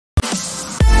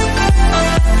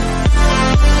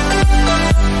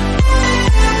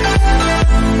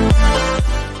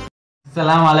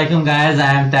Assalamu alaikum guys,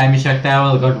 I am Taimi Shakta.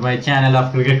 Welcome to my channel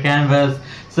of Cricket Canvas.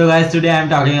 So guys, today I am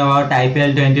talking about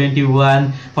IPL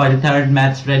 2021 for the third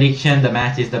match prediction. The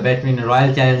match is between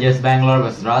Royal Challengers Bangalore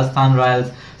versus Rajasthan Royals.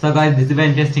 So guys, this is a very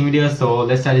interesting video, so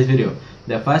let's start this video.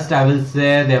 The first I will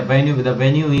say the venue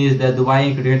is the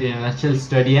Dubai Cricket International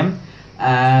Stadium,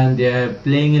 and their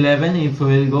playing 11 if we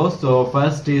will go. So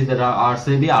first is the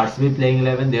RCB playing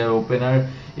 11. Their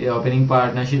opening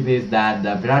partnership is that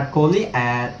the Virat Kohli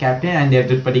and captain and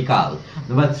Devdutt Padikkal.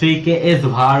 Number 3K is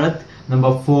Bharat.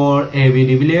 Number 4 A.B.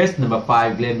 de Villiers. Number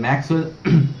 5 Glenn Maxwell.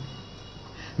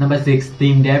 Number 6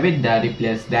 Team David that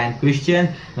replaced Dan Christian.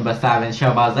 Number 7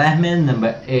 Shahbaz Ahmed.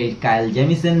 Number 8 Kyle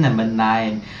Jamieson. Number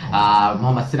 9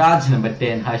 Mohammad Siraj. Number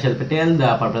 10 Harshal Patel,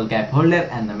 the purple cap holder,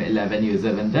 and number 11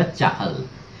 Yuzvendra Chahal.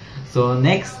 So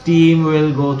next team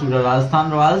will go to the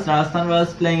Rajasthan Royals. Rajasthan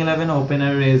Royals playing 11.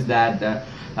 Opener is that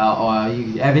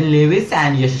Evan Lewis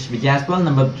and Yashasvi Jaspal.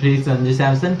 Number 3 Sanju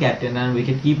Samson, captain and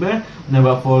wicketkeeper.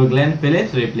 Number 4 Glenn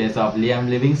Phillips, replace of Liam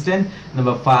Livingston.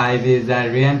 Number 5 is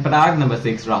Riyan Parag. Number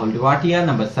 6 Rahul Tewatia.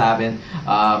 Number 7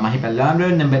 Mahipal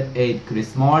Lamre. Number 8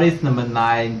 Chris Morris. Number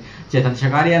 9 Chetan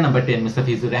Shakaria. Number 10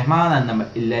 Mustafizur Rahman, and number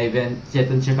 11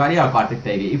 Chetan Shakaria or Kartik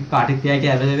Tyagi. If Kartik Tyagi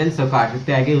is available, so Kartik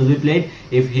Tyagi will be played.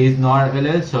 If he is not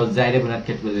available, so Zaire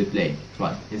Bunatket will be played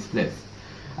for his place.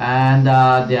 And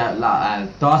the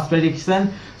toss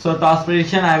prediction. So toss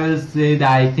prediction, I will say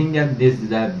that I think that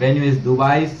the venue is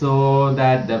Dubai, so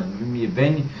that the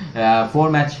venue 4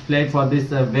 match played for this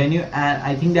venue, and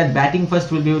I think that batting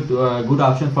first will be a good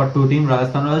option for two teams,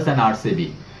 Rajasthan Royals and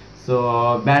RCB.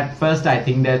 So bat first, I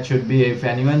think that should be, if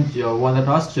anyone won the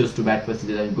toss, choose to bat first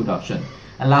is a good option.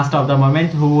 And last of the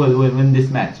moment, who will win this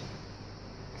match?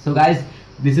 So guys,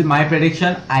 this is my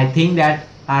prediction. I think that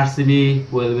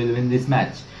RCB will win this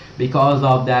match because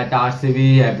of that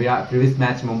RCB previous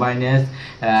match Mumbai Indians,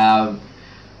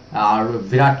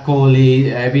 Virat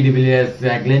Kohli, A.B. de Villiers,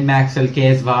 Glenn Maxwell,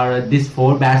 KS Bharat. This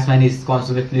 4 batsmen is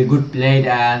constantly good played,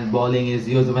 and bowling is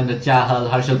Yuzvendra Chahal,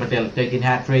 Harshal Patel taking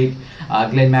hat-trick.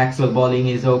 Glenn Maxwell bowling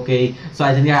is okay. So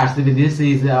I think RCB this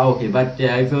is okay. But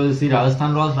if you will see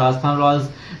Rajasthan Royals,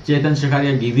 Chetan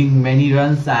Shakaria giving many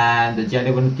runs, and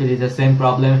Jaipur is the same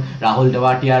problem. Rahul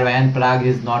Tewatia, Riyan Parag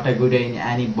is not a good in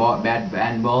any bat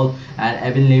and ball, and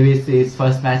Evan Lewis is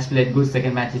first match played good,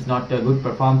 second match is not a good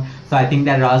perform. So I think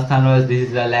that Rajasthan Royals, this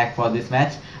is a lack for this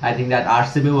match. I think that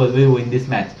RCB will win this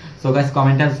match. So guys,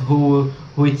 comment us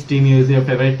which team is your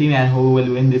favorite team and who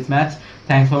will win this match.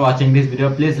 Thanks for watching this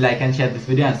video. Please like and share this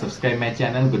video and subscribe my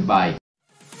channel. Goodbye.